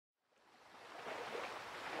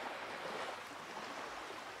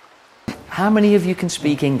How many of you can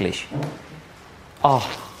speak English? Oh,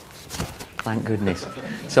 thank goodness.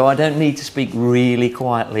 So I don't need to speak really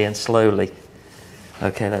quietly and slowly.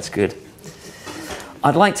 Okay, that's good.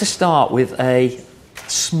 I'd like to start with a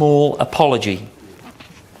small apology.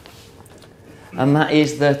 And that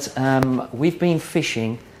is that we've been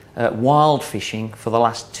fishing, wild fishing, for the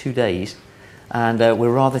last 2 days. And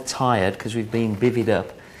we're rather tired because we've been bivvied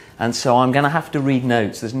up. And so I'm going to have to read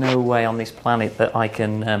notes. There's no way on this planet that I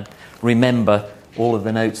can remember all of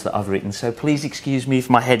the notes that I've written. So please excuse me if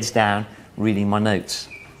my head's down reading my notes.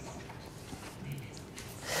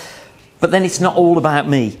 But then it's not all about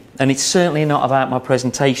me. And it's certainly not about my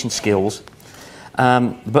presentation skills.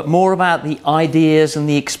 But more about the ideas and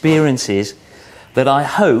the experiences that I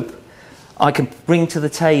hope I can bring to the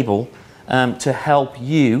table to help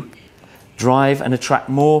you drive and attract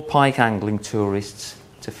more pike angling tourists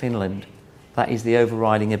to Finland. That is the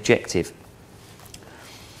overriding objective.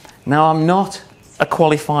 Now, I'm not a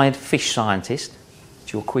qualified fish scientist,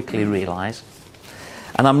 which you'll quickly realise,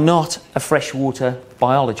 and I'm not a freshwater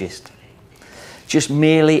biologist. Just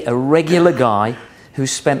merely a regular guy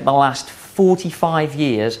who's spent the last 45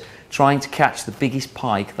 years trying to catch the biggest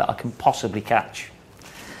pike that I can possibly catch.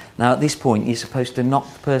 Now, at this point, you're supposed to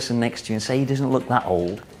knock the person next to you and say he doesn't look that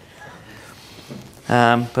old.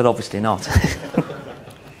 But obviously not.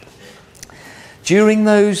 During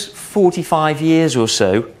those 45 years or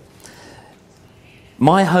so,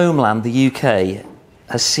 my homeland, the UK,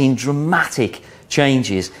 has seen dramatic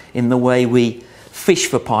changes in the way we fish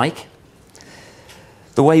for pike,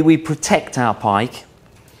 the way we protect our pike,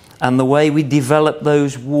 and the way we develop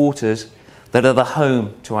those waters that are the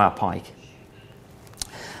home to our pike.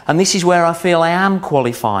 And this is where I feel I am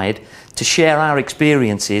qualified to share our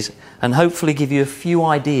experiences and hopefully give you a few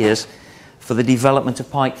ideas for the development of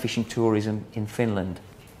pike fishing tourism in Finland.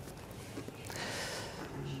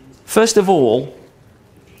 First of all,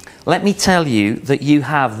 let me tell you that you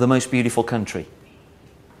have the most beautiful country.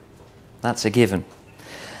 That's a given.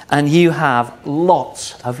 And you have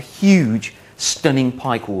lots of huge, stunning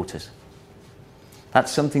pike waters.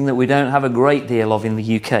 That's something that we don't have a great deal of in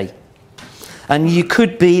the UK. And you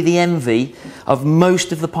could be the envy of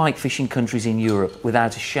most of the pike fishing countries in Europe,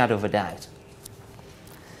 without a shadow of a doubt.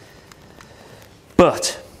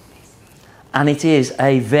 But, and it is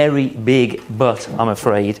a very big but, I'm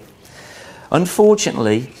afraid,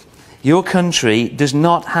 unfortunately, your country does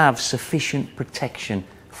not have sufficient protection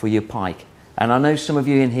for your pike. And I know some of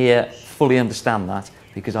you in here fully understand that,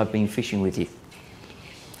 because I've been fishing with you.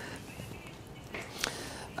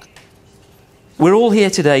 We're all here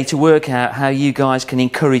today to work out how you guys can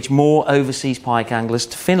encourage more overseas pike anglers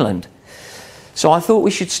to Finland. So I thought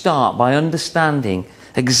we should start by understanding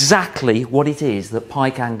exactly what it is that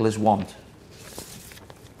pike anglers want.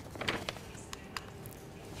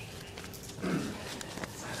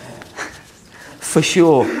 For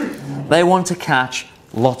sure, they want to catch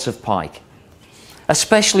lots of pike,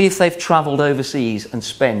 especially if they've travelled overseas and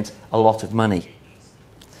spent a lot of money.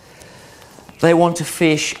 They want to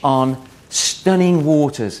fish on stunning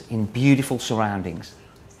waters in beautiful surroundings.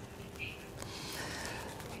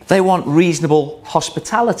 They want reasonable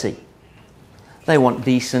hospitality. They want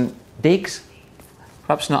decent digs,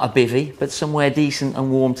 perhaps not a bivvy, but somewhere decent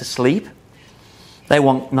and warm to sleep. They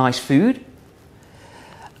want nice food.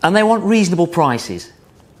 And they want reasonable prices.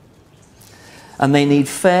 And they need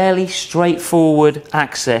fairly straightforward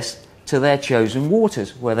access to their chosen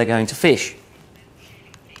waters where they're going to fish.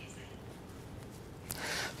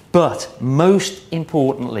 But most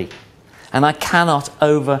importantly, and I cannot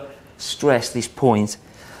overstress this point,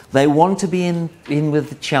 they want to be in with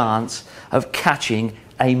the chance of catching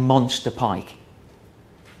a monster pike.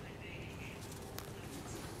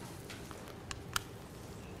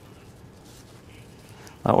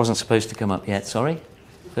 That wasn't supposed to come up yet, sorry.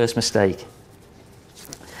 First mistake.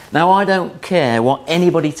 Now, I don't care what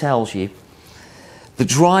anybody tells you. The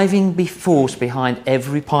driving force behind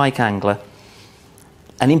every pike angler,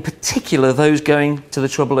 and in particular those going to the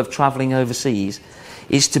trouble of travelling overseas,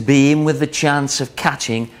 is to be in with the chance of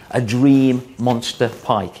catching a dream monster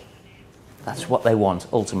pike. That's what they want,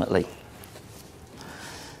 ultimately.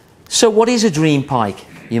 So what is a dream pike,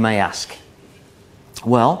 you may ask?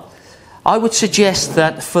 Well, I would suggest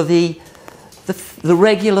that for the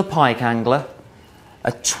regular pike angler,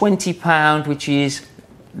 a 20 pound, which is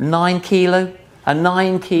 9 kilo, a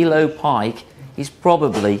 9 kilo pike is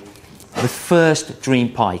probably the first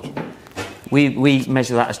dream pike. We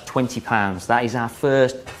measure that as 20 pounds. That is our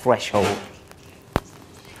first threshold.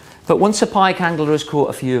 But once a pike angler has caught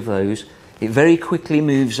a few of those, it very quickly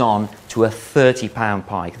moves on to a 30 pound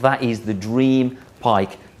pike. That is the dream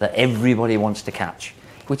pike that everybody wants to catch.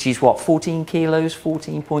 which is what, 14 kilos,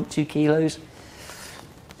 14.2 kilos.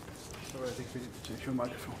 Sorry, I think we need to change your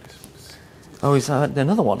microphone. Oh, is that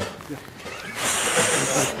another one? Yeah.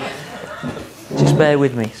 Just bear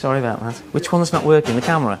with me, sorry about that. Which one's not working, the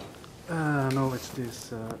camera? No, it's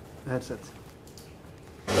this headset.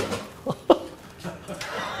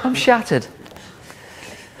 I'm shattered.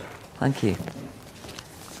 Thank you.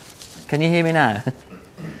 Can you hear me now?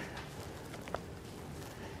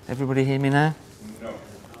 Everybody hear me now? No.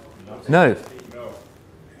 No? No.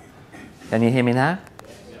 Can you hear me now?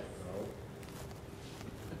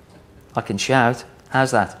 I can shout.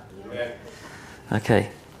 How's that? Yeah. Okay.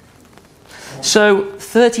 So,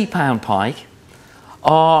 30-pound pike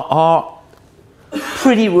are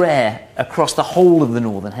pretty rare across the whole of the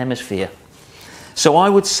Northern Hemisphere. So I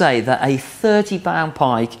would say that a 30-pound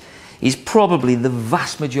pike is probably the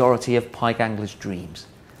vast majority of pike anglers' dreams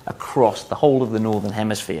across the whole of the Northern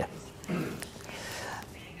Hemisphere.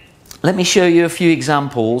 Let me show you a few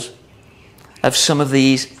examples of some of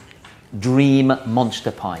these dream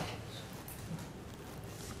monster pike.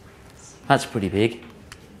 That's pretty big.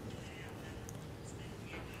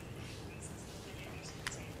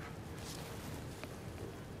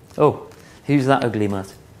 Oh, who's that ugly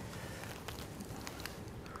mutt?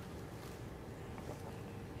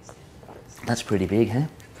 That's pretty big, huh?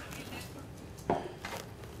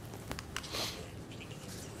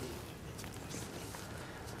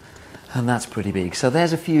 And that's pretty big. So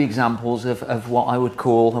there's a few examples of what I would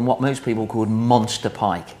call, and what most people call, monster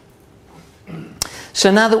pike.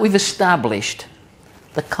 So now that we've established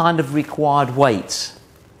the kind of required weights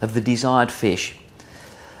of the desired fish,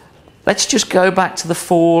 let's just go back to the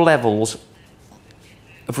 4 levels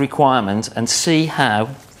of requirement and see how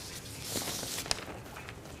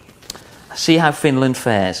Finland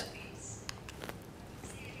fares.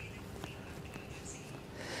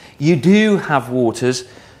 You do have waters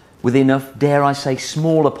with enough, dare I say,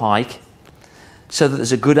 smaller pike, so that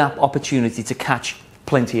there's a good opportunity to catch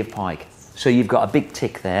plenty of pike. So you've got a big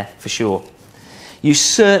tick there for sure. You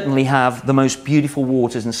certainly have the most beautiful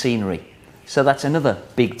waters and scenery. So that's another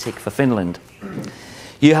big tick for Finland.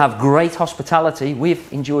 You have great hospitality.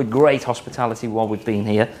 We've enjoyed great hospitality while we've been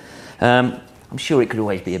here. I'm sure it could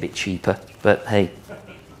always be a bit cheaper, but hey.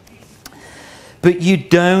 But you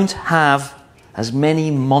don't have as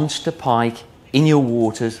many monster pike in your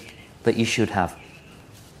waters that you should have.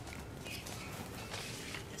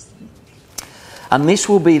 And this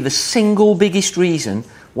will be the single biggest reason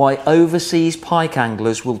why overseas pike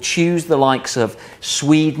anglers will choose the likes of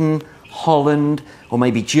Sweden, Holland, or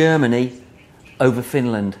maybe Germany over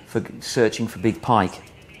Finland for searching for big pike.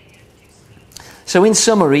 So in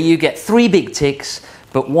summary, you get 3 big ticks,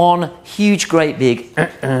 but 1 huge, great big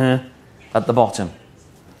at the bottom.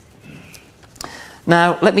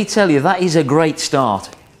 Now, let me tell you, that is a great start.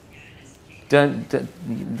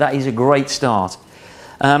 That is a great start.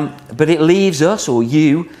 But it leaves us, or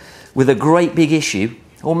you, with a great big issue,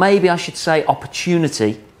 or maybe I should say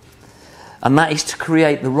opportunity, and that is to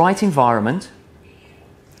create the right environment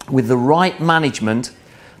with the right management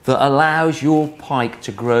that allows your pike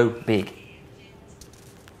to grow big.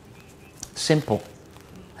 Simple.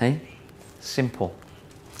 Hey? Simple.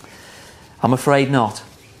 I'm afraid not.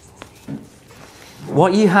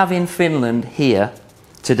 What you have in Finland here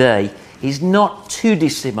today is not too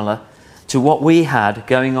dissimilar to what we had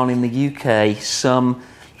going on in the UK some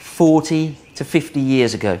 40 to 50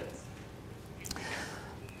 years ago.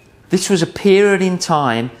 This was a period in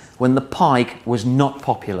time when the pike was not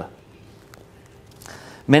popular.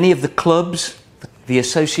 Many of the clubs, the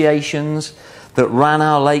associations that ran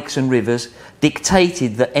our lakes and rivers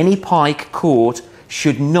dictated that any pike caught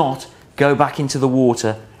should not go back into the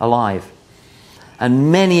water alive.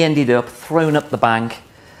 And many ended up thrown up the bank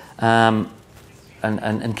and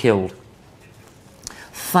killed.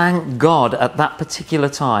 Thank God at that particular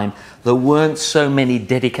time there weren't so many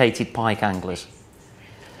dedicated pike anglers.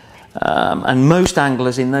 And most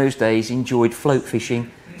anglers in those days enjoyed float fishing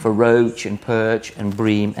for roach and perch and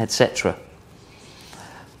bream, etc.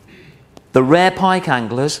 The rare pike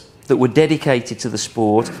anglers that were dedicated to the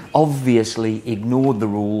sport obviously ignored the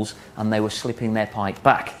rules and they were slipping their pike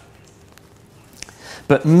back.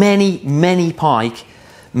 But many pike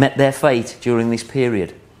met their fate during this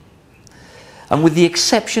period. And with the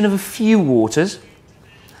exception of a few waters,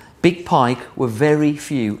 big pike were very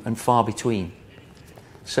few and far between.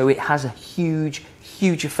 So it has a huge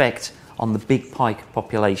effect on the big pike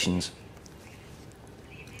populations.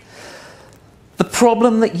 The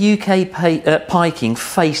problem that UK piking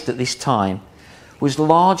faced at this time was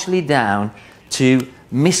largely down to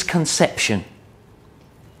misconception.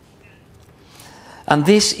 And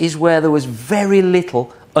this is where there was very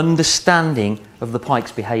little understanding of the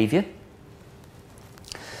pike's behaviour.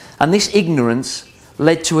 And this ignorance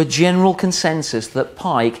led to a general consensus that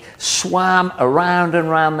pike swam around and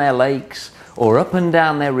around their lakes or up and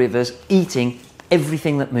down their rivers, eating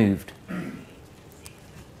everything that moved.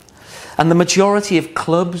 And the majority of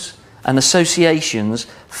clubs and associations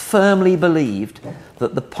firmly believed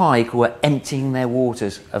that the pike were emptying their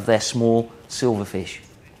waters of their small silverfish.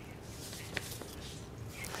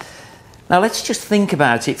 Now let's just think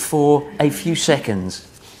about it for a few seconds.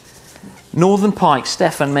 Northern pike,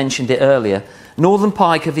 Stefan mentioned it earlier, northern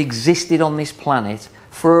pike have existed on this planet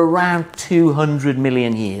for around 200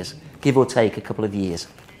 million years, give or take a couple of years.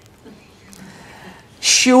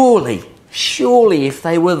 Surely if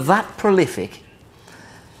they were that prolific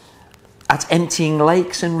at emptying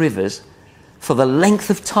lakes and rivers for the length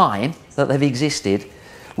of time that they've existed,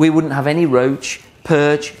 we wouldn't have any roach,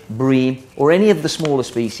 perch, bream, or any of the smaller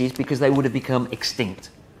species because they would have become extinct.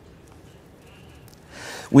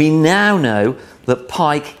 We now know that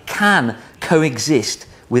pike can coexist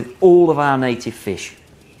with all of our native fish.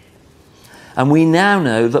 And we now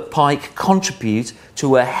know that pike contribute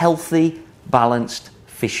to a healthy, balanced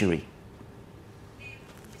fishery.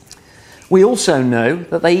 We also know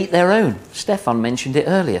that they eat their own. Stefan mentioned it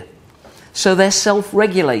earlier. So they're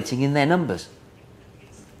self-regulating in their numbers.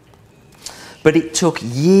 But it took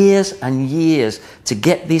years and years to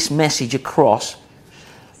get this message across.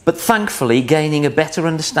 But thankfully, gaining a better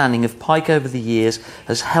understanding of pike over the years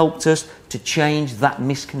has helped us to change that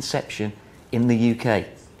misconception in the UK.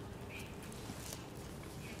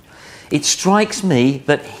 It strikes me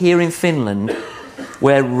that here in Finland,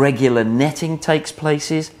 where regular netting takes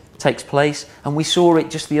place, and we saw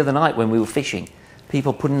it just the other night when we were fishing,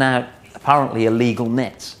 people putting out apparently illegal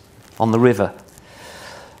nets on the river.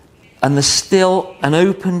 And there's still an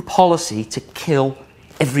open policy to kill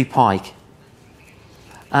every pike.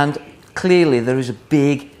 And clearly there is a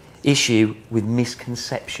big issue with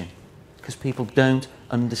misconception because people don't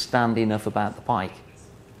understand enough about the pike.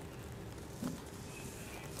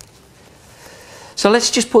 So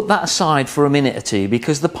let's just put that aside for a minute or two,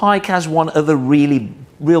 because the pike has one other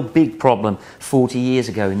real big problem 40 years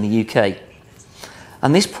ago in the UK.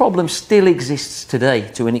 And this problem still exists today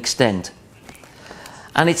to an extent.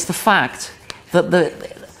 And it's the fact that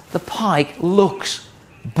the pike looks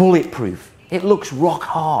bulletproof. It looks rock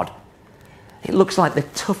hard. It looks like the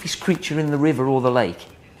toughest creature in the river or the lake.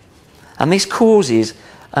 And this causes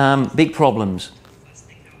big problems.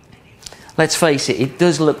 Let's face it, it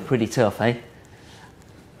does look pretty tough, eh?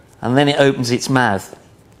 And then it opens its mouth.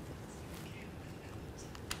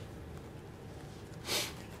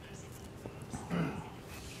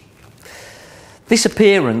 This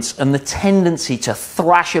appearance and the tendency to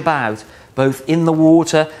thrash about both in the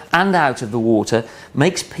water and out of the water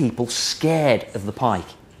makes people scared of the pike.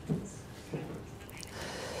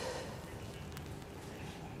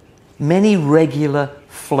 Many regular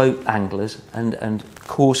float anglers and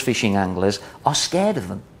coarse fishing anglers are scared of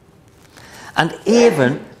them. And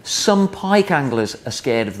even some pike anglers are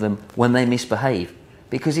scared of them when they misbehave,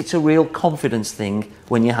 because it's a real confidence thing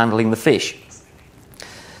when you're handling the fish.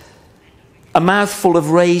 A mouthful of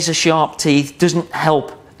razor-sharp teeth does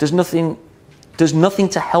nothing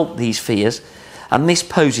to help these fears, and this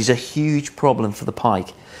poses a huge problem for the pike,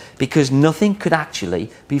 because nothing could actually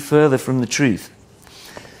be further from the truth.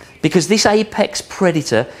 Because this apex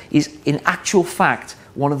predator is in actual fact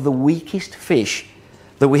one of the weakest fish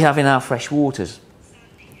that we have in our fresh waters.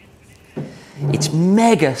 It's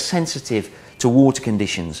mega sensitive to water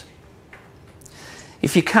conditions.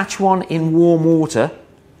 If you catch one in warm water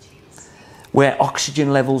where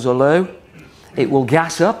oxygen levels are low, it will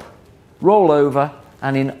gas up, roll over,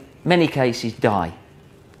 and in many cases die.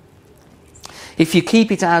 If you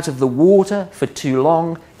keep it out of the water for too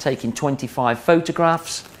long, taking 25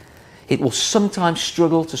 photographs, it will sometimes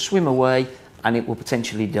struggle to swim away and it will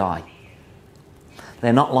potentially die.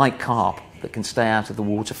 They're not like carp that can stay out of the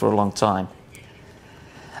water for a long time.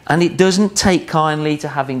 And it doesn't take kindly to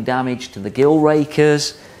having damage to the gill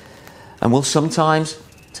rakers and will sometimes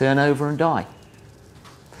turn over and die.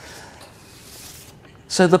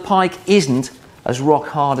 So the pike isn't as rock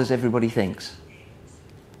hard as everybody thinks.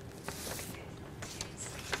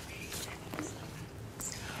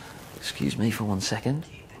 Excuse me for 1 second.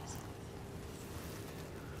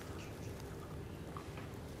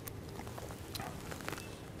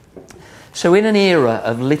 So in an era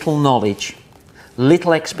of little knowledge,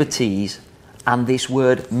 little expertise, and this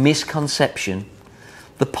word misconception,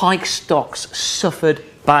 the pike stocks suffered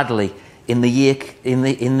badly in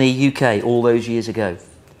the UK all those years ago.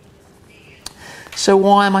 So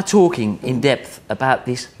why am I talking in depth about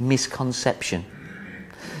this misconception?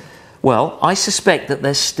 Well, I suspect that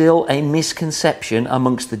there's still a misconception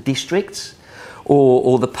amongst the districts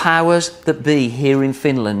or the powers that be here in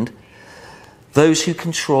Finland, those who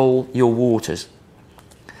control your waters.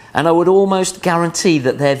 And I would almost guarantee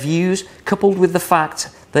that their views, coupled with the fact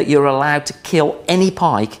that you're allowed to kill any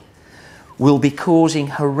pike, will be causing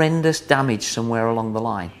horrendous damage somewhere along the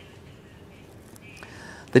line.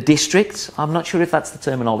 The districts, I'm not sure if that's the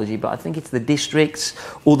terminology, but I think it's the districts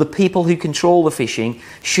or the people who control the fishing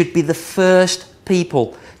should be the first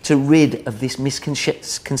people to rid of this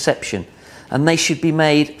misconception. And they should be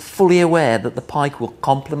made fully aware that the pike will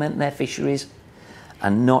complement their fisheries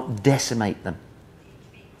and not decimate them.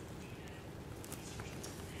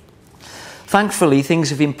 Thankfully, things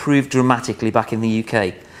have improved dramatically back in the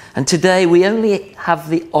UK. And today we only have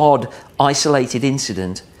the odd isolated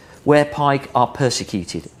incident where pike are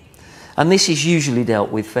persecuted. And this is usually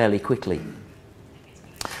dealt with fairly quickly.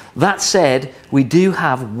 That said, we do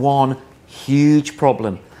have one huge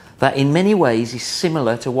problem that in many ways is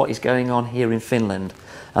similar to what is going on here in Finland,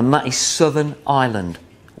 and that is Southern Island,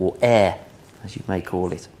 or Air, as you may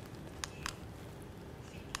call it.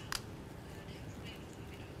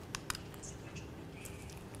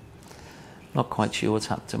 Not quite sure what's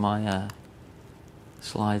happened to my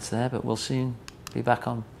slides there, but we'll soon be back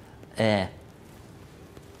on air.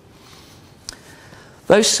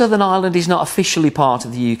 Though Southern Ireland is not officially part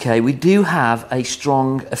of the UK, we do have a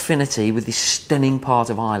strong affinity with this stunning part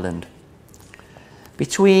of Ireland.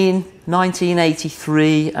 Between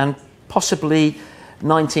 1983 and possibly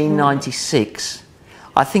 1996,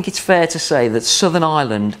 I think it's fair to say that Southern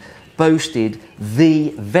Ireland boasted the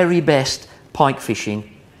very best pike fishing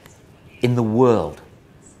in the world.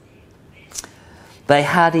 They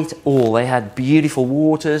had it all. They had beautiful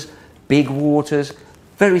waters, big waters,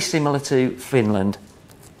 very similar to Finland.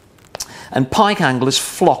 And pike anglers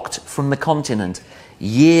flocked from the continent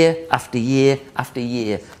year after year after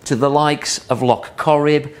year to the likes of Loch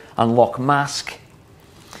Corrib and Loch Mask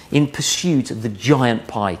in pursuit of the giant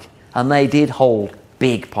pike. And they did hold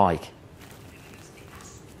big pike.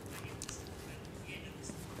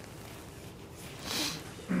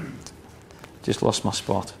 Just lost my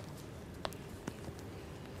spot.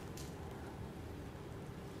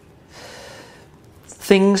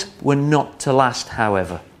 Things were not to last,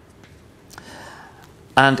 however.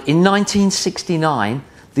 And in 1969,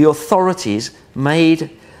 the authorities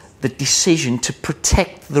made the decision to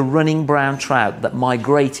protect the running brown trout that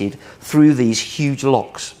migrated through these huge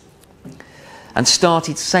lochs and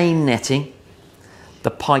started seine netting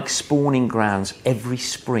the pike spawning grounds every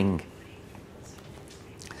spring.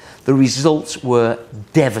 The results were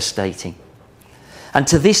devastating. And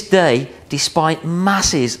to this day, despite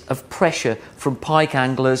masses of pressure from pike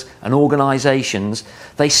anglers and organisations,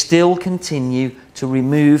 they still continue to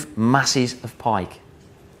remove masses of pike.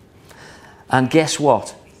 And guess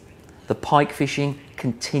what? The pike fishing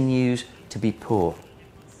continues to be poor.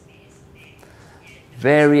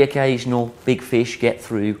 Very occasional big fish get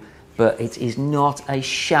through, but it is not a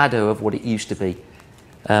shadow of what it used to be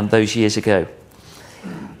those years ago.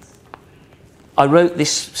 I wrote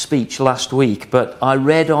this speech last week, but I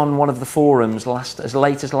read on one of the forums as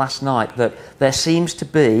late as last night that there seems to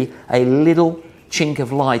be a little chink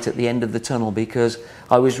of light at the end of the tunnel, because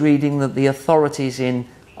I was reading that the authorities in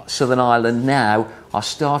Southern Ireland now are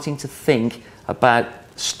starting to think about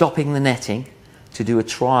stopping the netting to do a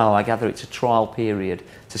trial. I gather it's a trial period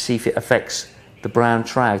to see if it affects the brown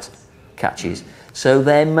trout catches. So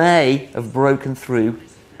they may have broken through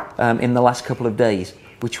in the last couple of days,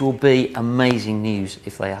 which will be amazing news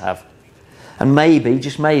if they have. And maybe,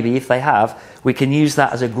 just maybe, if they have, we can use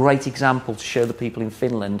that as a great example to show the people in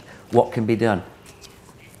Finland what can be done.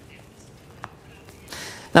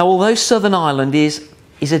 Now, although Southern Ireland is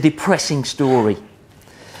a depressing story,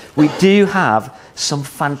 we do have some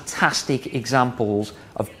fantastic examples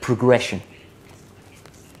of progression.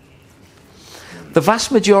 The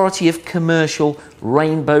vast majority of commercial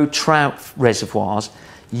rainbow trout reservoirs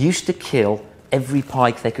used to kill every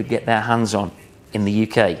pike they could get their hands on in the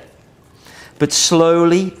UK. But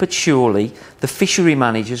slowly but surely, the fishery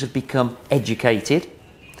managers have become educated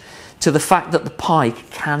to the fact that the pike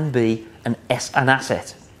can be an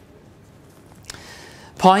asset.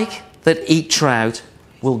 Pike that eat trout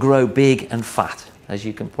will grow big and fat, as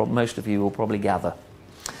you can most of you will probably gather.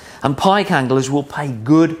 And pike anglers will pay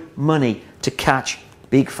good money to catch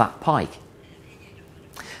big fat pike.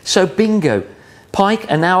 So bingo,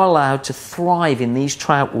 pike are now allowed to thrive in these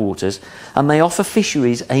trout waters, and they offer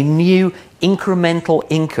fisheries a new incremental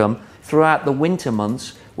income throughout the winter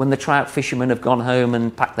months when the trout fishermen have gone home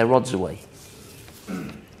and packed their rods away.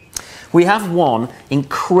 We have one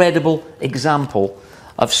incredible example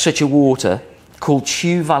of such a water called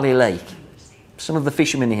Chew Valley Lake. Some of the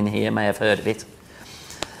fishermen in here may have heard of it,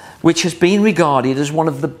 which has been regarded as one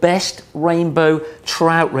of the best rainbow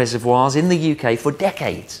trout reservoirs in the UK for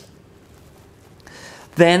decades.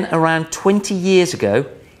 Then around 20 years ago,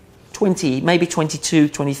 maybe 22,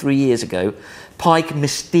 23 years ago, pike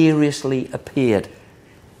mysteriously appeared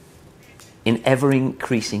in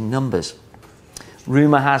ever-increasing numbers.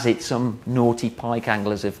 Rumour has it some naughty pike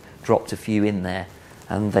anglers have dropped a few in there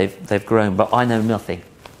and they've grown, but I know nothing.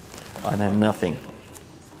 I know nothing.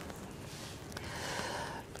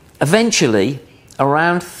 Eventually,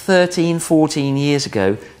 around 13, 14 years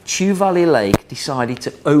ago, Chew Valley Lake decided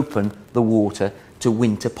to open the water to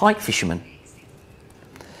winter pike fishermen.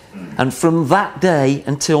 And from that day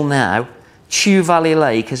until now, Chew Valley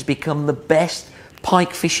Lake has become the best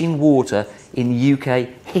pike fishing water in UK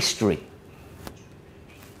history.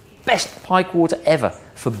 Best pike water ever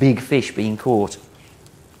for big fish being caught.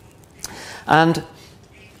 And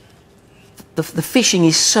the fishing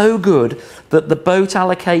is so good that the boat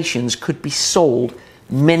allocations could be sold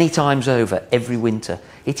many times over every winter.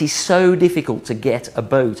 It is so difficult to get a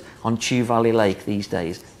boat on Chew Valley Lake these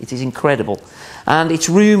days. It is incredible. And it's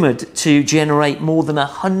rumoured to generate more than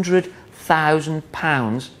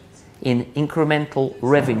 £100,000 in incremental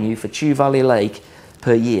revenue for Chew Valley Lake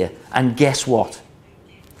per year. And guess what?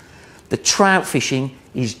 The trout fishing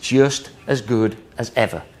is just as good as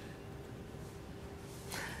ever.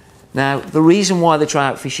 Now, the reason why the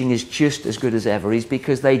trout fishing is just as good as ever is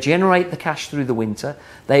because they generate the cash through the winter,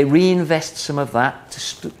 they reinvest some of that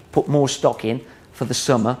to put more stock in for the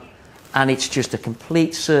summer, and it's just a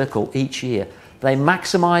complete circle each year. They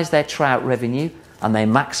maximise their trout revenue and they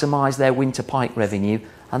maximise their winter pike revenue,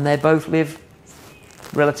 and they both live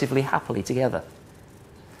relatively happily together.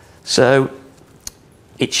 So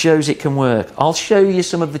it shows it can work. I'll show you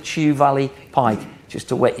some of the Chew Valley pike just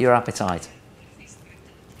to whet your appetite.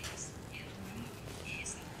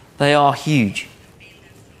 They are huge.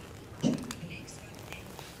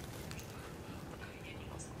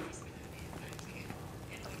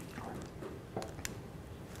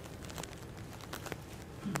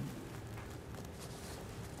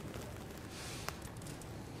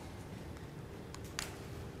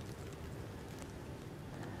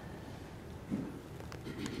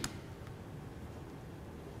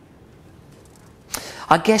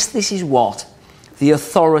 I guess this is what the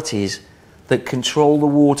authorities that control the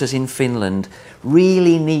waters in Finland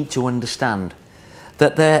really need to understand,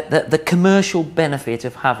 that the commercial benefit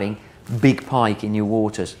of having big pike in your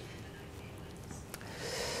waters.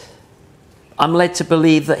 I'm led to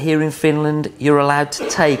believe that here in Finland you're allowed to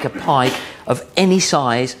take a pike of any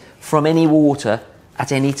size from any water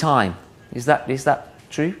at any time. Is that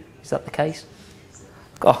true? Is that the case?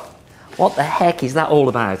 God, what the heck is that all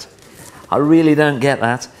about? I really don't get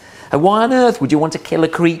that. And why on earth would you want to kill a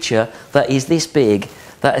creature that is this big,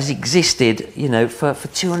 that has existed, for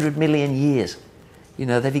 200 million years?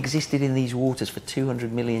 They've existed in these waters for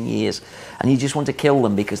 200 million years, and you just want to kill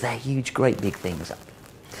them because they're huge, great big things.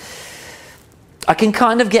 I can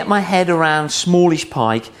kind of get my head around smallish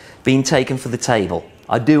pike being taken for the table.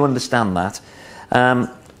 I do understand that.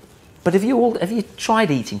 But have you tried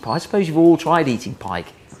eating pike? I suppose you've all tried eating pike.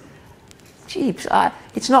 Jeeps,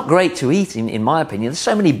 it's not great to eat, in my opinion. There's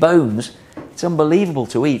so many bones. It's unbelievable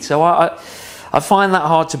to eat. So I find that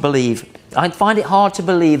hard to believe. I find it hard to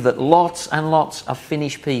believe that lots and lots of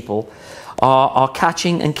Finnish people are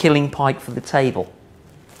catching and killing pike for the table.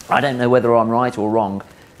 I don't know whether I'm right or wrong,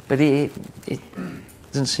 but it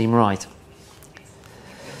doesn't seem right.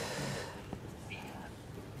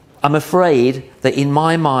 I'm afraid that in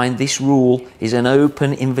my mind this rule is an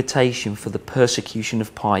open invitation for the persecution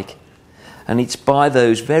of pike. And it's by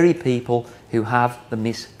those very people who have the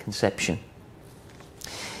misconception.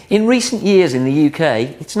 In recent years in the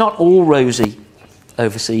UK, it's not all rosy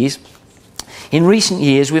overseas. In recent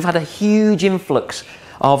years, we've had a huge influx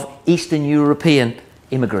of Eastern European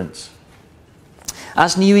immigrants.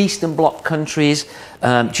 As new Eastern Bloc countries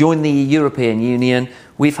join the European Union,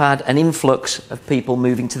 we've had an influx of people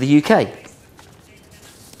moving to the UK.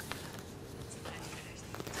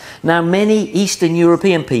 Now, many Eastern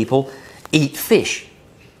European people eat fish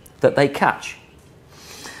that they catch.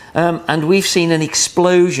 And we've seen an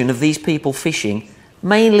explosion of these people fishing,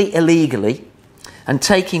 mainly illegally, and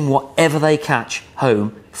taking whatever they catch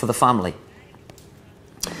home for the family.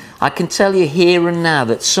 I can tell you here and now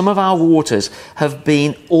that some of our waters have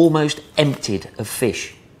been almost emptied of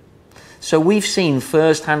fish. So we've seen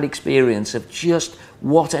first-hand experience of just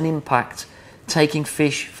what an impact taking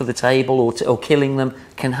fish for the table or killing them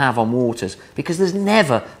can have on waters, because there's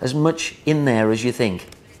never as much in there as you think.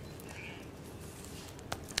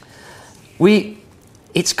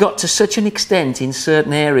 It's got to such an extent in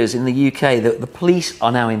certain areas in the UK that the police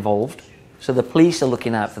are now involved. So the police are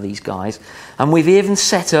looking out for these guys. And we've even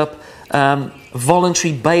set up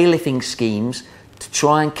voluntary bailiffing schemes to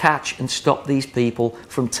try and catch and stop these people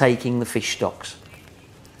from taking the fish stocks.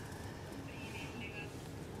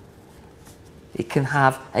 It can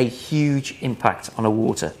have a huge impact on a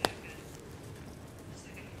water.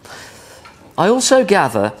 I also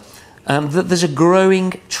gather that there's a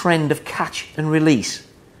growing trend of catch and release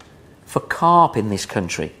for carp in this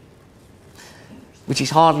country, which is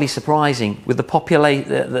hardly surprising with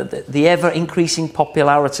the ever-increasing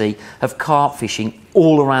popularity of carp fishing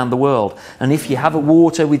all around the world. And if you have a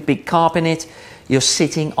water with big carp in it, you're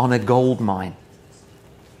sitting on a gold mine.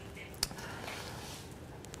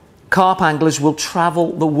 Carp anglers will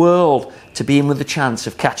travel the world to be in with the chance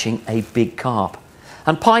of catching a big carp.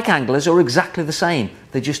 And pike anglers are exactly the same.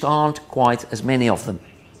 There just aren't quite as many of them.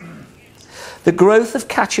 The growth of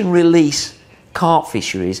catch and release carp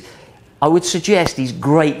fisheries, I would suggest, is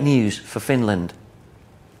great news for Finland.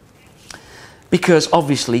 Because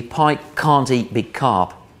obviously pike can't eat big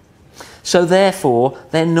carp. So therefore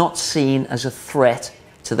they're not seen as a threat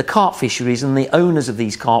to the carp fisheries and the owners of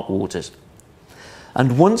these carp waters.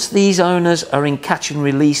 And once these owners are in catch and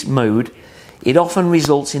release mode, it often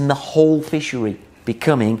results in the whole fishery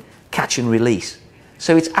becoming catch and release.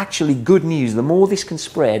 So it's actually good news. The more this can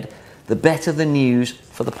spread, the better the news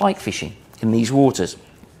for the pike fishing in these waters.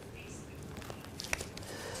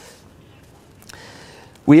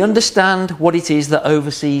 We understand what it is that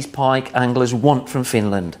overseas pike anglers want from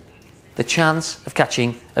Finland: the chance of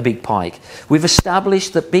catching a big pike. We've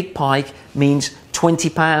established that big pike means 20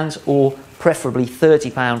 pounds or preferably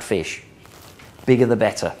 30-pound fish. Bigger the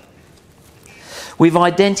better. We've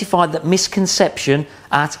identified that misconception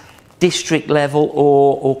at district level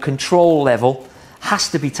or control level has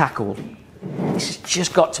to be tackled. This has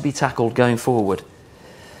just got to be tackled going forward.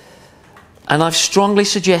 And I've strongly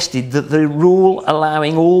suggested that the rule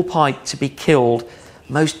allowing all pike to be killed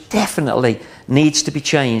most definitely needs to be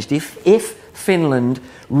changed if Finland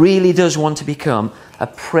really does want to become a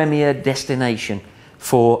premier destination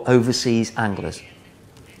for overseas anglers.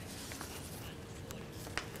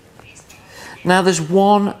 Now there's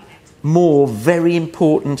one more very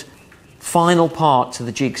important final part to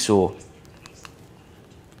the jigsaw.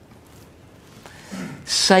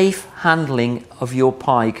 Safe handling of your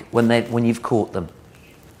pike when you've caught them.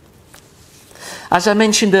 As I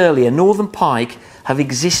mentioned earlier, northern pike have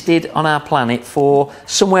existed on our planet for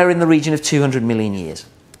somewhere in the region of 200 million years.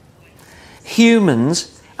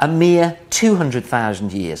 Humans, a mere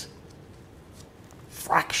 200,000 years.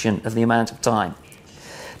 Fraction of the amount of time.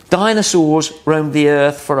 Dinosaurs roamed the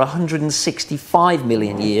earth for 165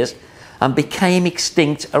 million years and became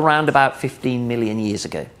extinct around about 15 million years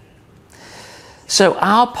ago. So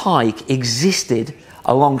our pike existed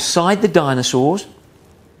alongside the dinosaurs.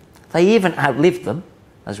 They even outlived them,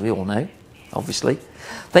 as we all know, obviously.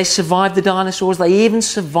 They survived the dinosaurs. They even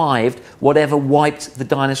survived whatever wiped the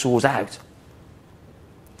dinosaurs out.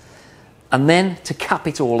 And then, to cap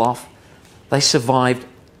it all off, they survived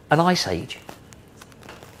an ice age.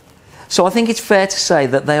 So I think it's fair to say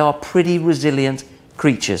that they are pretty resilient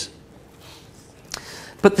creatures.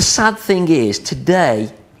 But the sad thing is,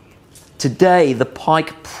 today the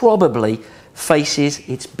pike probably faces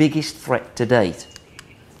its biggest threat to date.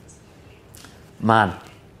 Man.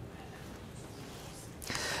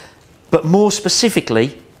 But more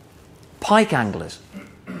specifically, pike anglers.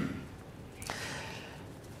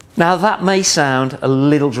 Now that may sound a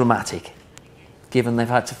little dramatic, given they've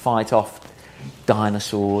had to fight off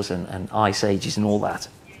dinosaurs and ice ages and all that.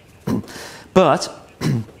 But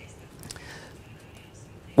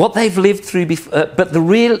what they've lived through before, but the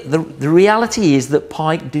reality is that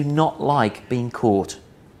pike do not like being caught.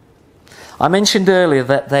 I mentioned earlier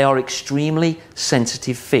that they are extremely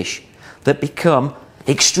sensitive fish that become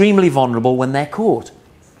extremely vulnerable when they're caught.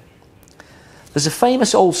 There's a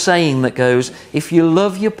famous old saying that goes, if you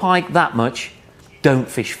love your pike that much, don't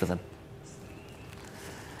fish for them.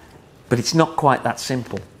 But it's not quite that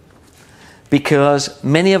simple, because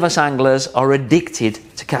many of us anglers are addicted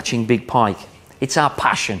to catching big pike. It's our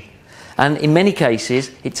passion, and in many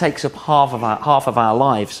cases it takes up half of our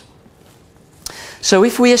lives. So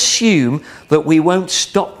if we assume that we won't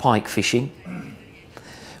stop pike fishing,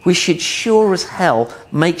 we should sure as hell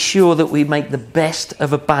make sure that we make the best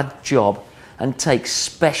of a bad job and take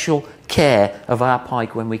special care of our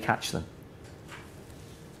pike when we catch them.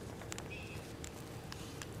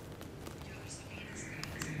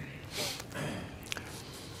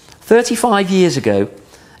 "35 years ago,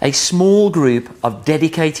 a small group of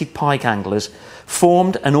dedicated pike anglers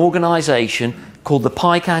formed an organisation called the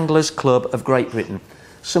Pike Anglers Club of Great Britain.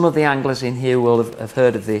 Some of the anglers in here will have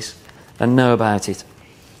heard of this and know about it.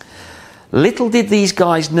 Little did these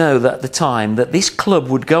guys know that at the time that this club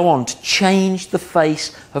would go on to change the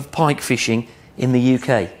face of pike fishing in the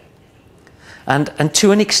UK and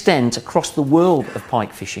to an extent across the world of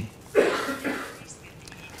pike fishing.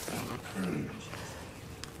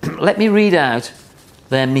 Let me read out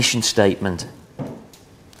their mission statement.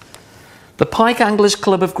 The Pike Anglers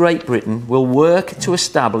Club of Great Britain will work to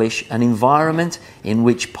establish an environment in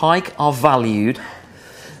which pike are valued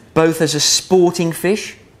both as a sporting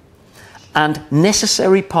fish and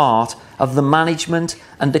necessary part of the management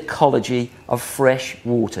and ecology of fresh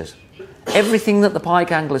waters. Everything that the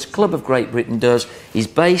Pike Anglers Club of Great Britain does is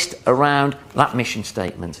based around that mission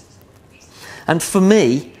statement. And for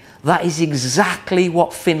me, that is exactly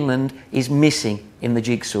what Finland is missing in the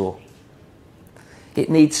jigsaw. It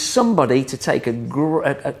needs somebody to take a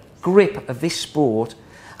grip of this sport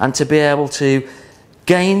and to be able to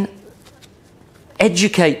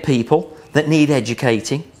educate people that need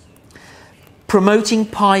educating, promoting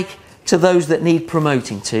pike to those that need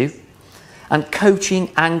promoting to, and coaching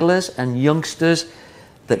anglers and youngsters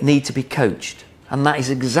that need to be coached. And that is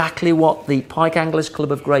exactly what the Pike Anglers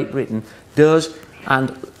Club of Great Britain does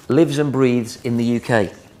and lives and breathes in the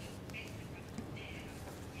UK.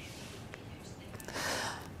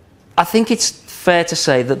 I think it's fair to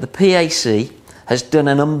say that the PAC has done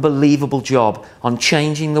an unbelievable job on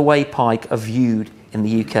changing the way pike are viewed in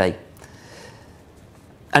the UK.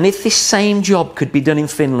 And if this same job could be done in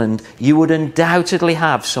Finland, you would undoubtedly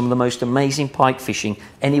have some of the most amazing pike fishing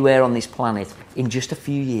anywhere on this planet in just a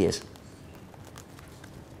few years.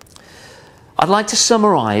 I'd like to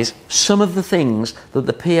summarise some of the things that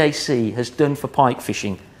the PAC has done for pike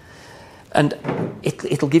fishing, and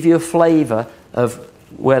it'll give you a flavour of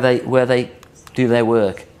where they do their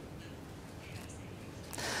work.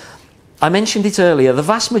 I mentioned it earlier, the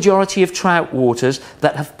vast majority of trout waters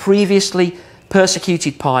that have previously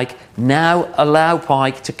persecuted pike now allow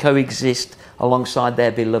pike to coexist alongside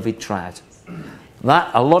their beloved trout.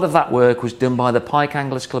 A lot of that work was done by the Pike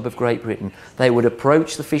Anglers Club of Great Britain. They would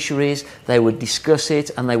approach the fisheries, they would discuss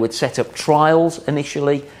it, and they would set up trials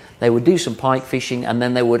initially. They would do some pike fishing, and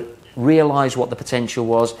then they would realise what the potential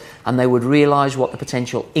was, and they would realise what the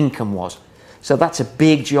potential income was. So that's a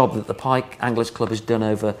big job that the Pike Anglers Club has done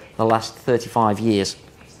over the last 35 years.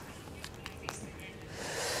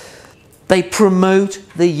 They promote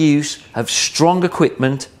the use of strong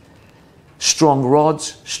equipment, strong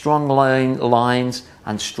rods, strong lines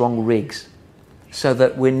and strong rigs, so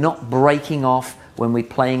that we're not breaking off when we're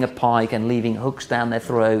playing a pike and leaving hooks down their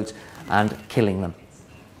throats and killing them.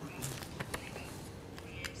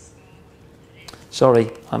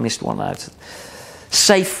 Sorry, I missed one out.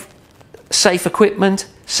 Safe equipment,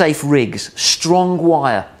 safe rigs, strong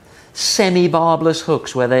wire, semi-barbless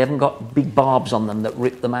hooks where they haven't got big barbs on them that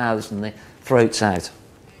rip the mouths and the throats out.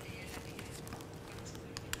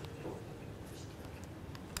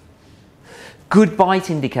 Good bite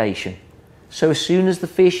indication. So as soon as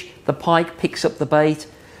the pike picks up the bait,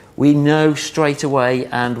 we know straight away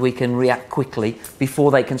and we can react quickly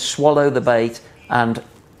before they can swallow the bait and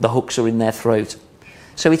the hooks are in their throat.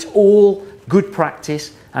 So it's all good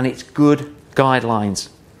practice and it's good guidelines.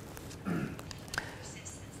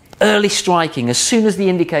 Early striking, as soon as the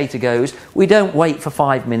indicator goes, we don't wait for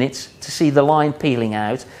 5 minutes to see the line peeling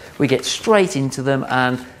out. We get straight into them,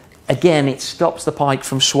 and again it stops the pike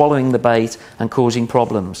from swallowing the bait and causing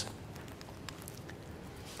problems.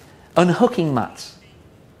 Unhooking mats.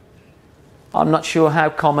 I'm not sure how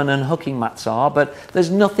common unhooking mats are, but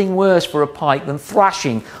there's nothing worse for a pike than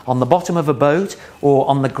thrashing on the bottom of a boat or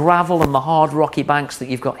on the gravel and the hard rocky banks that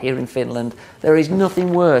you've got here in Finland. There is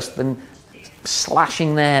nothing worse than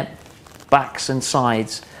slashing their backs and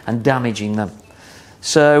sides and damaging them.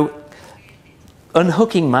 So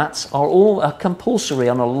unhooking mats are compulsory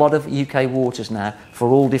on a lot of UK waters now for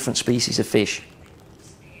all different species of fish.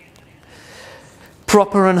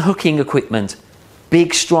 Proper unhooking equipment.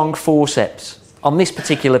 Big strong forceps. On this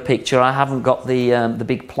particular picture I haven't got the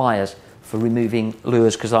big pliers for removing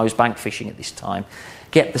lures because I was bank fishing at this time.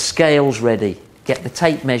 Get the scales ready. Get the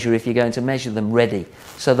tape measure if you're going to measure them ready,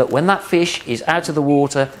 so that when that fish is out of the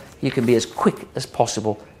water you can be as quick as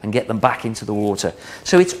possible and get them back into the water.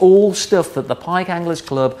 So it's all stuff that the Pike Anglers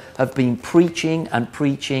Club have been preaching and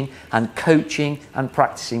coaching and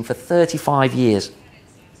practicing for 35 years.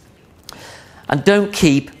 And don't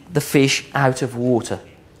keep the fish out of water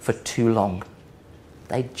for too long.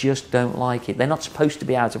 They just don't like it. They're not supposed to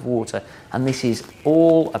be out of water, and this is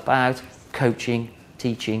all about coaching,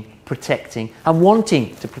 teaching, protecting and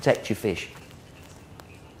wanting to protect your fish.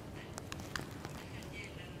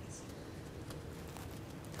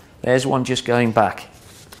 There's one just going back.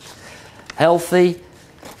 Healthy.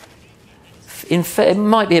 It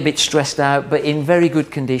might be a bit stressed out, but in very good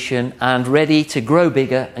condition and ready to grow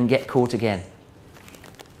bigger and get caught again.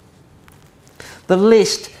 The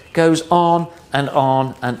list goes on and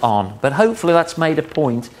on and on, but hopefully that's made a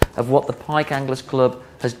point of what the Pike Anglers Club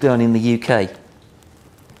has done in the UK.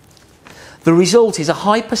 The result is a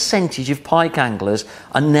high percentage of pike anglers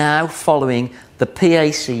are now following the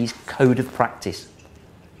PAC's Code of Practice,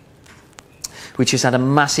 which has had a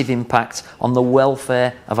massive impact on the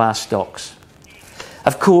welfare of our stocks.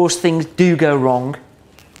 Of course, things do go wrong,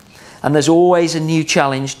 and there's always a new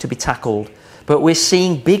challenge to be tackled, but we're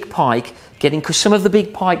seeing big pike getting, because some of the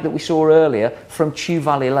big pike that we saw earlier from Chew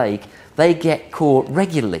Valley Lake, they get caught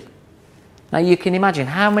regularly. Now you can imagine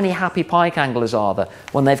how many happy pike anglers are there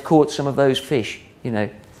when they've caught some of those fish, you know,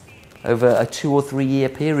 over a 2 or 3 year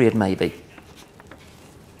period maybe.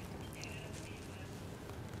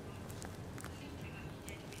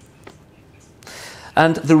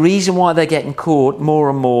 And the reason why they're getting caught more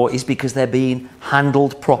and more is because they're being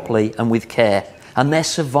handled properly and with care, and they're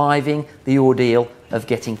surviving the ordeal of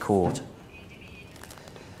getting caught.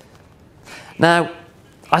 Now,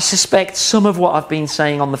 I suspect some of what I've been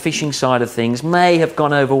saying on the fishing side of things may have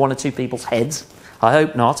gone over 1 or 2 people's heads. I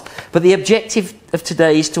hope not. But the objective of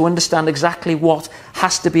today is to understand exactly what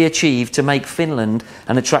has to be achieved to make Finland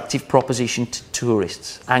an attractive proposition to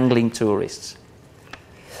tourists, angling tourists.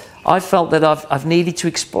 I felt that I've needed to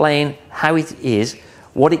explain how it is,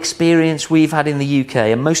 what experience we've had in the UK,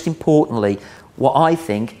 and most importantly, what I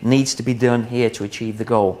think needs to be done here to achieve the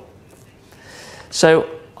goal. So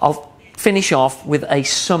I'll finish off with a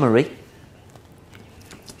summary.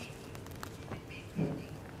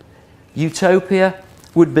 Utopia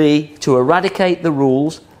would be to eradicate the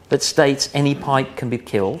rules that states any pike can be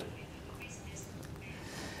killed.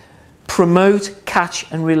 Promote catch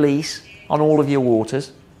and release on all of your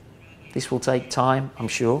waters. This will take time, I'm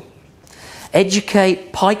sure.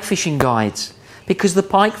 Educate pike fishing guides, because the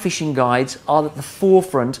pike fishing guides are at the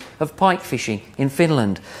forefront of pike fishing in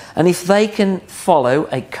Finland. And if they can follow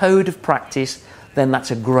a code of practice, then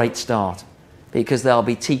that's a great start, because they'll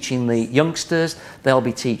be teaching the youngsters, they'll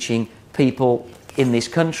be teaching people in this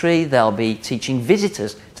country, they'll be teaching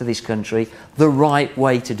visitors to this country the right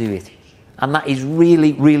way to do it. And that is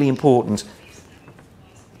really, really important.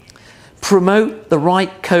 Promote the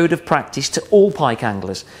right code of practice to all pike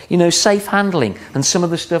anglers. You know, safe handling and some of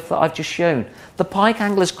the stuff that I've just shown. The Pike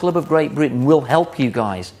Anglers Club of Great Britain will help you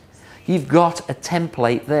guys. You've got a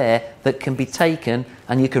template there that can be taken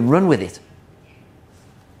and you can run with it.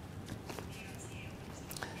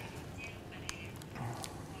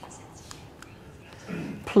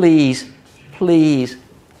 Please, please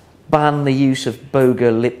ban the use of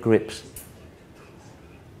boga lip grips.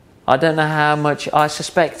 I don't know how much, I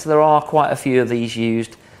suspect there are quite a few of these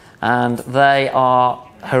used, and they are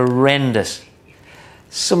horrendous.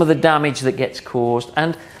 Some of the damage that gets caused,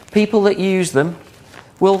 and people that use them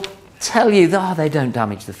will tell you that they don't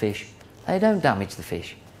damage the fish. They don't damage the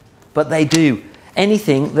fish, but they do.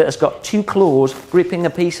 Anything that has got 2 claws gripping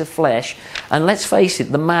a piece of flesh, and let's face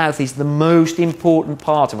it, the mouth is the most important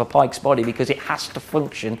part of a pike's body because it has to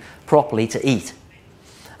function properly to eat.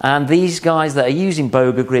 And these guys that are using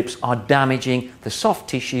boga grips are damaging the soft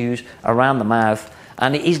tissues around the mouth,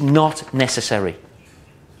 and it is not necessary.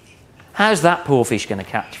 How's that poor fish going to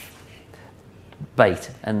catch bait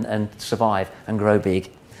and survive and grow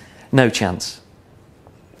big? No chance.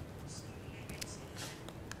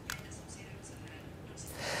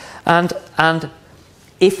 And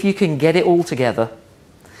if you can get it all together,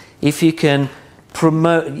 if you can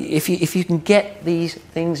promote, if you can get these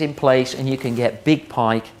things in place and you can get big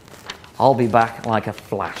pike, I'll be back like a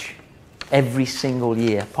flash every single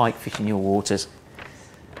year pike fishing your waters.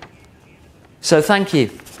 So thank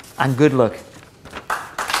you and good luck.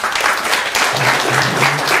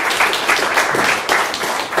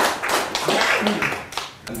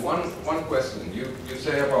 And one question, you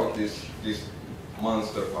say about these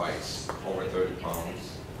monster pikes over 30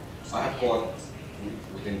 pounds. I have caught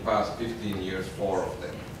within the past 15 years 4 of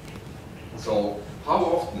them. So how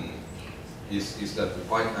often is that the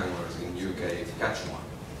pike anglers in UK catch one?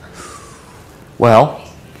 Well,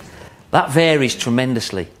 that varies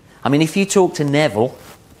tremendously. I mean, if you talk to Neville,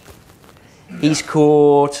 he's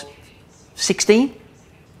caught 16?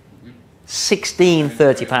 16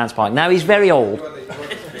 30 pounds pike. Now he's very old.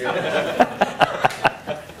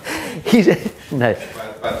 No.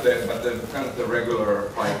 But the kind of the regular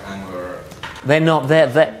pike angler, they're not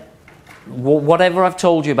there. Whatever I've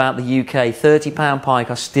told you about the UK, 30-pound pike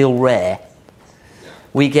are still rare. yeah.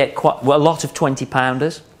 We get a lot of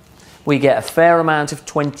 20-pounders. We get a fair amount of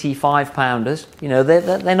 25-pounders. You know,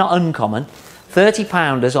 they're not uncommon.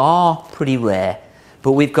 30-pounders are pretty rare,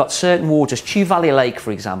 but we've got certain waters. Chew Valley Lake,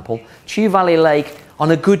 for example. Chew Valley Lake, on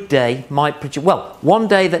a good day, might produce... Well, one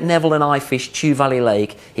day that Neville and I fished Chew Valley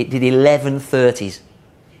Lake, it did 11 30s.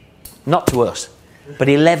 Not to us, but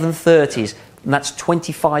 11 30s, and that's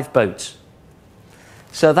 25 boats.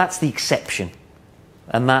 So that's the exception,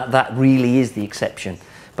 and that really is the exception.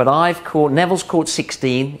 But Neville's caught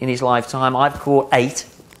 16 in his lifetime. I've caught 8.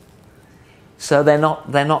 So they're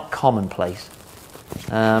not commonplace,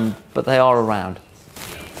 but they are around.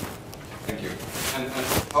 Thank you. And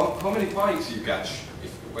how many pikes you catch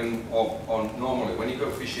normally when you go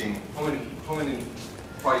fishing? How many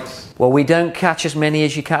pikes? Well, we don't catch as many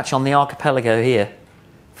as you catch on the archipelago here,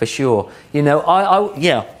 for sure. You know,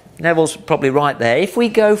 yeah, Neville's probably right there. If we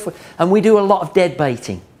go and we do a lot of dead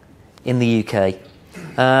baiting in the UK.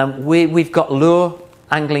 We've got lure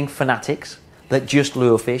angling fanatics that just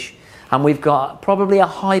lure fish, and we've got probably a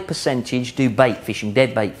high percentage do bait fishing,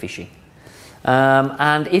 dead bait fishing.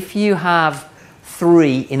 And if you have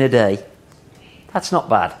 3 in a day, that's not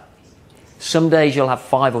bad. Some days you'll have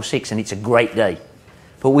 5 or 6 and it's a great day.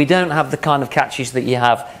 But we don't have the kind of catches that you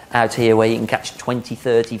have out here where you can catch 20,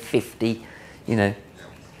 30, 50, you know.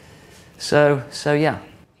 So yeah.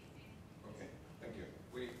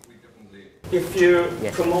 If you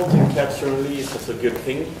promoting catch and release as a good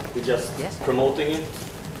thing, we're just promoting it,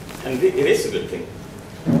 and it is a good thing.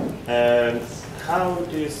 How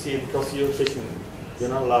do you see it? Because you're fishing, you're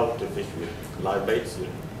not allowed to fish with live baits.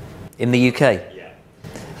 In the UK? Yeah.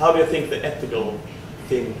 How do you think the ethical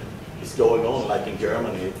thing is going on, like in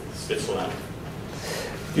Germany, Switzerland?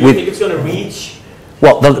 Do you think it's going to reach?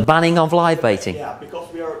 What, the banning of live baiting? Yeah,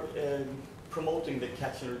 because we are promoting the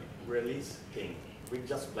catch and release thing. We're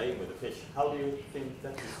just playing with the fish. How do you think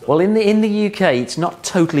that is going? Well, in the UK, it's not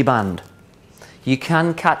totally banned. You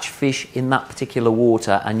can catch fish in that particular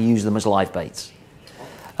water and use them as live baits.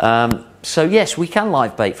 So yes, we can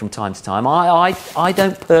live bait from time to time. I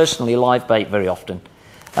don't personally live bait very often,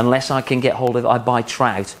 unless I can get hold of. I buy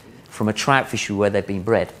trout from a trout fishery where they've been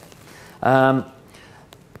bred. The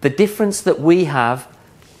difference that we have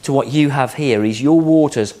to what you have here is your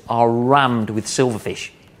waters are rammed with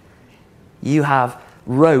silverfish. You have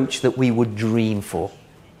roach that we would dream for.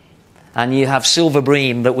 And you have silver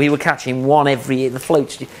bream that we were catching one every year. The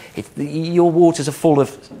floats, your waters are full of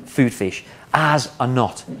food fish, as are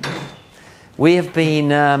not. We have been,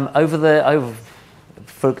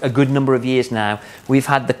 for a good number of years now, we've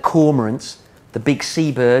had the cormorants, the big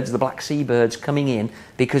seabirds, the black seabirds coming in,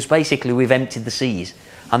 because basically we've emptied the seas.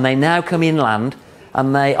 And they now come inland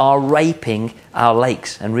and they are raping our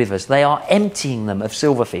lakes and rivers. They are emptying them of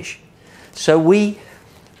silverfish. So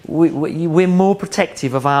we're more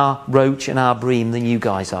protective of our roach and our bream than you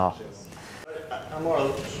guys are. I more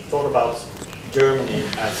thought about Germany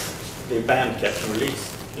as they banned catch and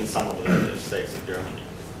release in some of the states in Germany,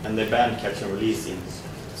 and they banned catch and release in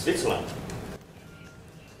Switzerland.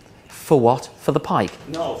 For what? For the pike?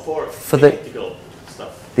 No, for the ethical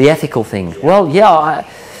stuff. The ethical thing. Yeah. Well, yeah.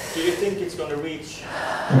 Do you think it's going to reach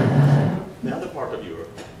the other part of Europe?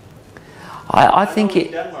 I think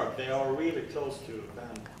in Denmark they are really close to ban.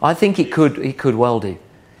 I think it could well do,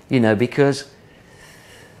 you know, because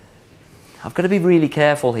I've got to be really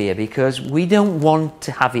careful here, because we don't want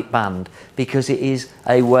to have it banned because it is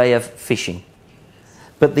a way of fishing.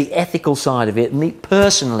 But the ethical side of it, me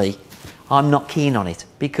personally, I'm not keen on it,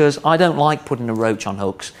 because I don't like putting a roach on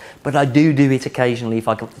hooks, but I do it occasionally if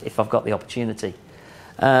I've got the opportunity.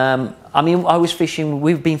 I mean,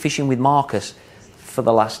 we've been fishing with Marcus for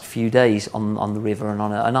the last few days on the river and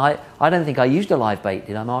and I don't think I used a live bait,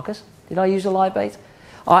 did I, Marcus? Did I use a live bait?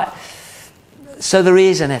 So there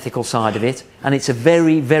is an ethical side of it, and it's a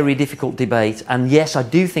very, very difficult debate, and yes, I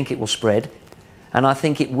do think it will spread, and I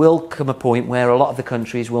think it will come a point where a lot of the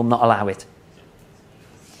countries will not allow it.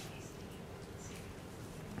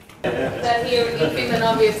 Then here in Finland,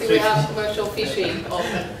 obviously, we have commercial fishing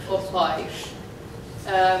of pike.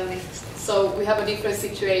 So we have a different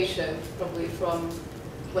situation probably from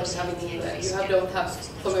what you have in England. You don't have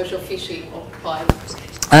commercial fishing of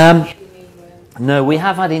pike. No, we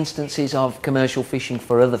have had instances of commercial fishing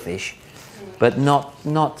for other fish, but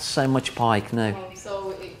not so much pike, no.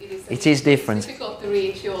 So it is different. It's difficult to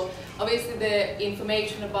reach. Obviously the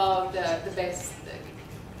information about the best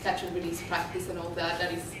catch and release practice and all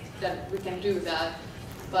that we can do that,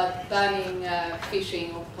 but banning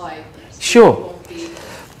fishing of pike won't be.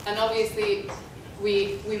 And obviously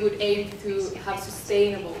we would aim to have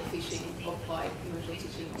sustainable fishing of pike, commercial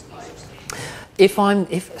fishing of pike. if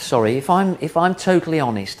I'm totally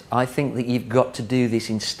honest, I think that you've got to do this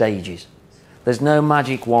in stages. There's no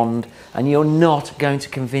magic wand, and you're not going to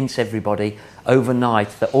convince everybody overnight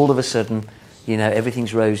that all of a sudden, you know,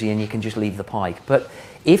 everything's rosy and you can just leave the pike. But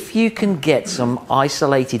if you can get some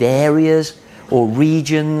isolated areas or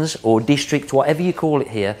regions or districts, whatever you call it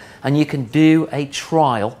here, and you can do a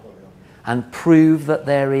trial and prove that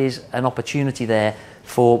there is an opportunity there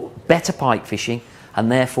for better pike fishing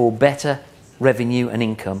and therefore better revenue and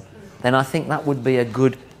income, then I think that would be a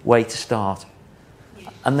good way to start.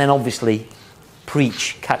 And then obviously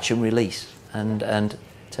preach catch and release and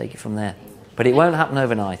take it from there. But it won't happen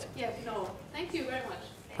overnight. Yeah, no. Thank you very much.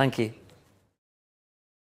 Thank you.